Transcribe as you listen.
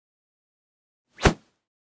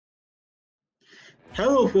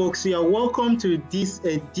Hello folks, you are welcome to this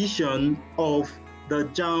edition of the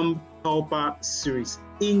Jamb Helper series.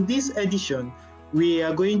 In this edition, we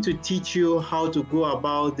are going to teach you how to go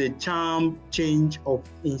about the Jamb change of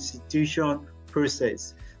institution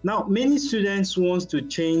process. Now, many students want to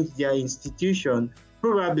change their institution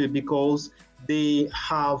probably because they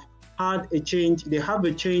have had a change,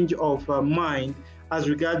 of mind as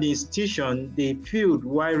regards the institution they filled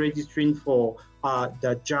while registering for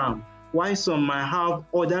the Jamb. Why some might have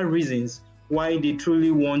other reasons why they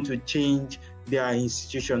truly want to change their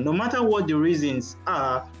institution. No matter what the reasons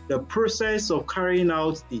are, the process of carrying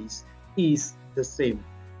out this is the same.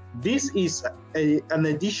 This is an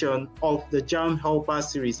edition of the Jamb Helper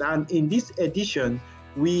series, and in this edition,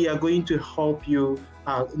 we are going to help you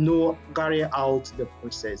carry out the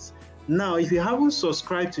process. Now, if you haven't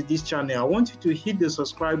subscribed to this channel, I want you to hit the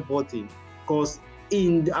subscribe button, because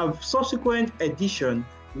in a subsequent edition,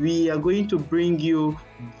 we are going to bring you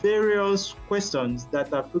various questions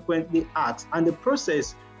that are frequently asked and the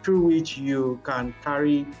process through which you can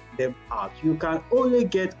carry them out. You can only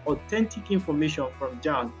get authentic information from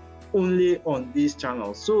Jamb only on this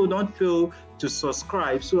channel. So don't fail to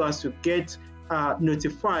subscribe so as to get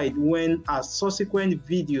notified when subsequent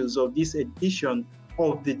videos of this edition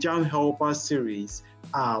of the Jamb Helper series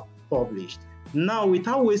are published. Now,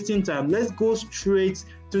 without wasting time, let's go straight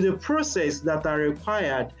to the process that are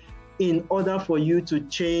required in order for you to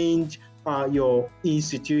change your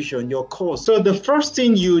institution, your course. So the first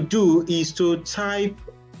thing you do is to type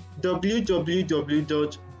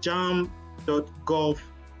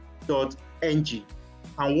www.jamb.gov.ng,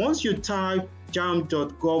 and once you type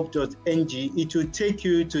jamb.gov.ng, it will take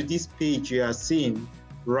you to this page you are seeing,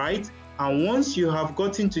 right? And once you have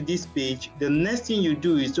gotten to this page, the next thing you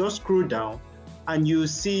do is just scroll down and you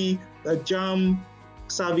see the Jamb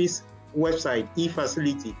service website,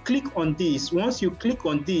 e-facility. Click on this. Once you click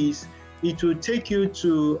on this, it will take you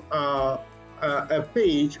to a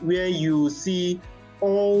page where you see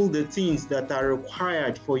all the things that are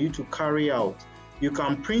required for you to carry out. You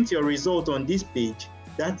can print your result on this page.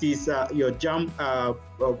 That is your Jamb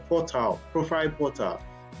portal, profile portal.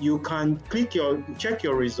 You can check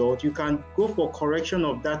your result. You can go for correction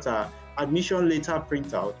of data, admission letter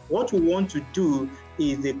printout. What we want to do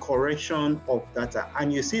is the correction of data,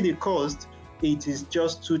 and you see the cost, it is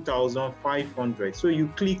just 2,500. So you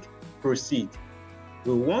click proceed.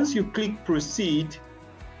 So once you click proceed,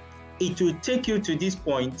 it will take you to this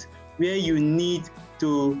point where you need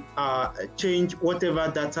to change whatever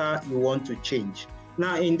data you want to change.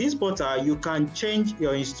 Now in this portal, you can change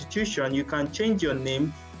your institution, you can change your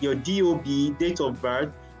name, your DOB, date of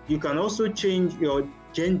birth. You can also change your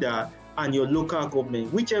gender and your local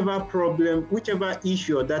government. Whichever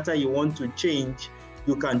issue or data you want to change,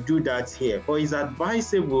 you can do that here. But it's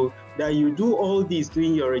advisable that you do all this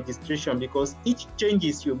during your registration, because each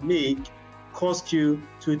changes you make cost you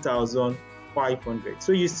 2,500.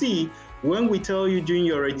 So you see, when we tell you during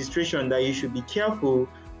your registration that you should be careful,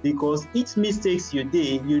 because each mistakes you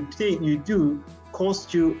do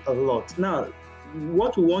cost you a lot. Now,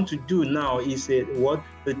 what we want to do now is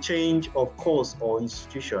the change of course or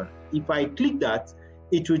institution. If I click that,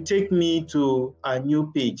 it will take me to a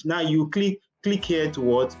new page. Now you click here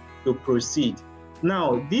to proceed.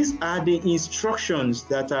 Now these are the instructions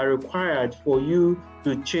that are required for you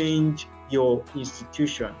to change your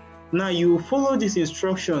institution. Now you follow these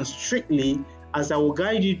instructions strictly, as I will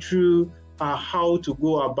guide you through how to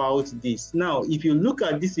go about this. Now, if you look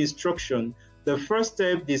at this instruction, the first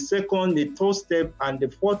step, the second, the third step, and the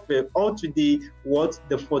fourth step, all to the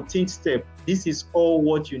 14th step. This is all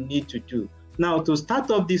what you need to do. Now, to start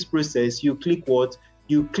off this process, you click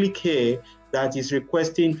You click here that is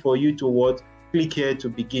requesting for you to click here to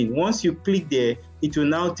begin. Once you click there, it will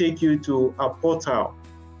now take you to a portal.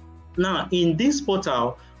 Now, in this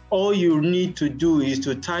portal, all you need to do is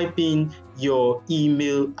to type in your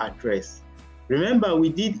email address. Remember, we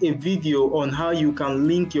did a video on how you can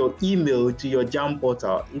link your email to your Jamb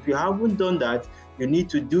portal. If you haven't done that, you need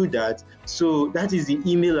to do that. So that is the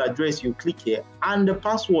email address. You click here, and the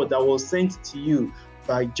password that was sent to you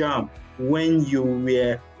by Jamb when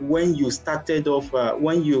you started off,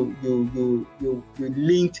 when you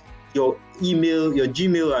linked your email, your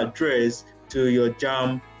Gmail address to your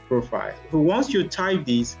Jamb profile. So once you type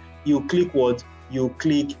this, you click You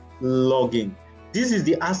click login. This is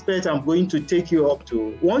the aspect I'm going to take you up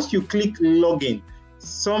to. Once you click login,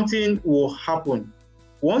 something will happen.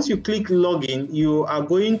 Once you click login,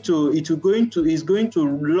 it's going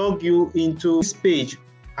to log you into this page.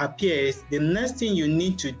 Appears. The next thing you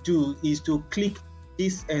need to do is to click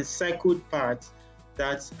this encircled part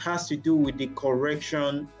that has to do with the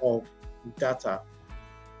correction of data.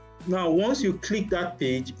 Now, once you click that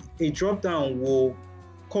page, a drop-down will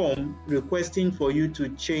come requesting for you to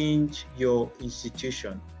change your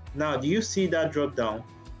institution. Now, do you see that drop-down?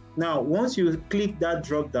 Now, once you click that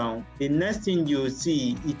drop-down, the next thing you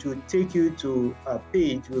see, it will take you to a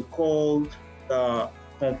page we call the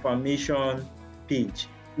confirmation page.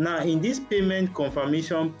 Now, in this payment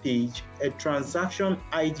confirmation page, a transaction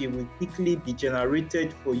ID will quickly be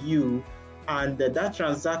generated for you, and that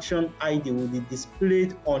transaction ID will be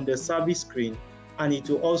displayed on the service screen, and it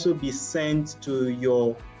will also be sent to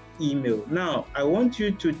your email. Now, I want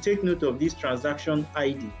you to take note of this transaction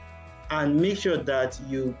ID and make sure that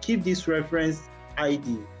you keep this reference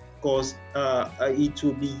ID, because it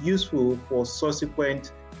will be useful for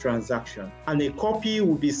subsequent transaction. And a copy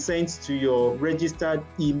will be sent to your registered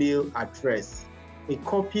email address. A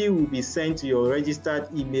copy will be sent to your registered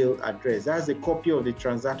email address. That's a copy of the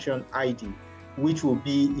transaction ID, which will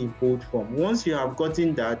be in bold form. Once you have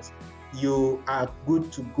gotten that, you are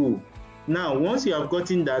good to go. Now, once you have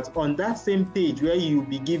gotten that, on that same page where you'll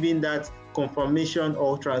be given that confirmation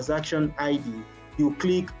or transaction ID, you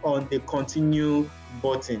click on the continue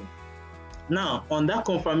button. Now, on that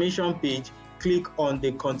confirmation page, click on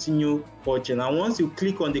the continue button. And once you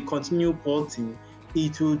click on the continue button,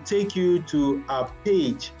 it will take you to a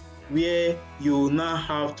page where you now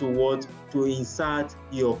have to insert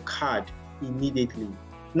your card immediately.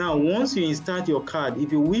 Now, once you insert your card,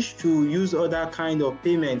 if you wish to use other kind of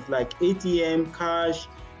payments like ATM, cash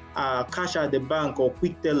at the bank, or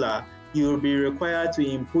quick teller, you will be required to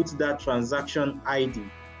input that transaction ID.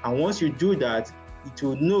 And once you do that, it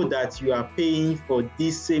will know that you are paying for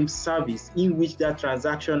this same service in which that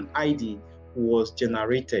transaction ID was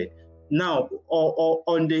generated. Now,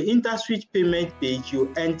 on the InterSwitch payment page,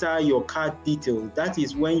 you enter your card details. That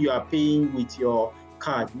is when you are paying with your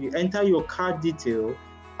card. You enter your card detail,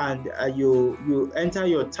 and you enter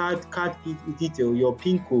your card detail, your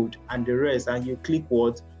PIN code, and the rest, and you click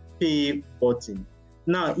pay button.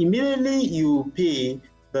 Now, immediately you pay,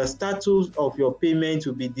 the status of your payment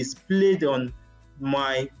will be displayed on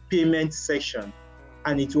my payment section,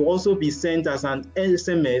 and it will also be sent as an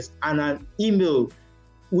SMS and an email,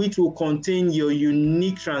 which will contain your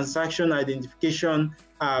unique transaction identification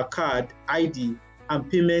card ID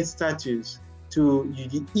and payment status to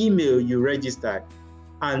the email you registered.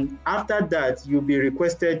 And after that, you'll be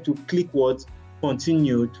requested to click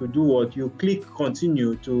continue. To do what? You click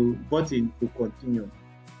continue to button to continue.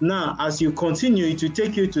 Now, as you continue, it will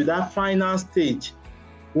take you to that final stage.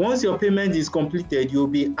 Once your payment is completed, you'll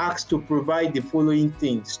be asked to provide the following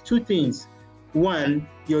things. 2 things. 1,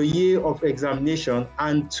 your year of examination,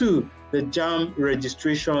 and 2, the Jamb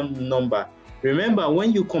registration number. Remember,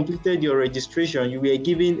 when you completed your registration, you were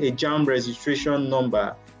given a Jamb registration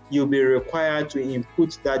number. You'll be required to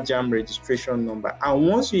input that Jamb registration number. And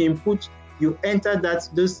once you enter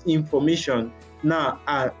this information. Now,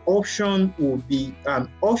 an option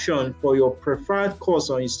for your preferred course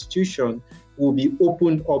or institution will be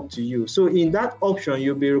opened up to you. So in that option,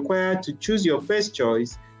 you'll be required to choose your first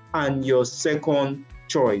choice and your second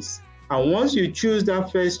choice. And once you choose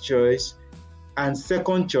that first choice and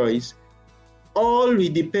second choice, all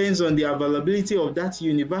it depends on the availability of that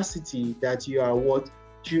university that you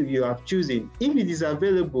have chosen. If it is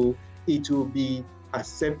available, it will be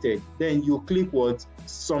accepted. Then you click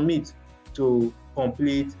submit to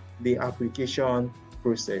complete the application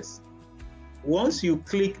process. Once you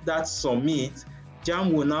click that submit,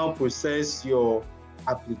 Jamb will now process your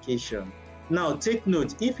application. Now, take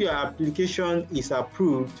note, if your application is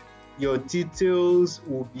approved, your details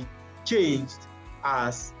will be changed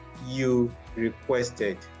as you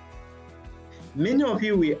requested. Many of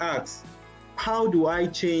you will ask, how do I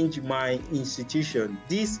change my institution?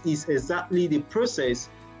 This is exactly the process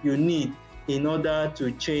you need in order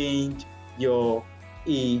to change your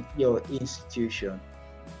institution.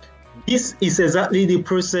 This is exactly the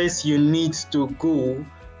process you need to go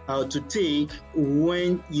to take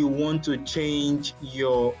when you want to change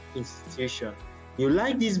your institution. You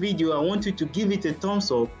like this video, I want you to give it a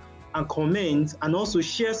thumbs up and comment, and also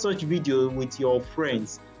share such video with your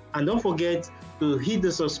friends. And don't forget to hit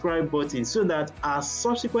the subscribe button so that our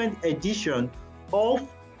subsequent edition of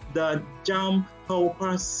the Jamb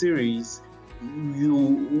Helper series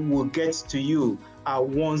will get to you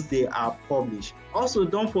once they are published. Also,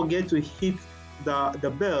 don't forget to hit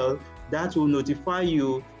the bell that will notify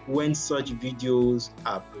you when such videos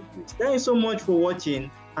are produced. Thank you so much for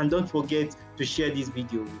watching, and don't forget to share this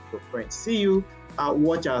video with your friends. See you,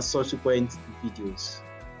 watch our subsequent videos.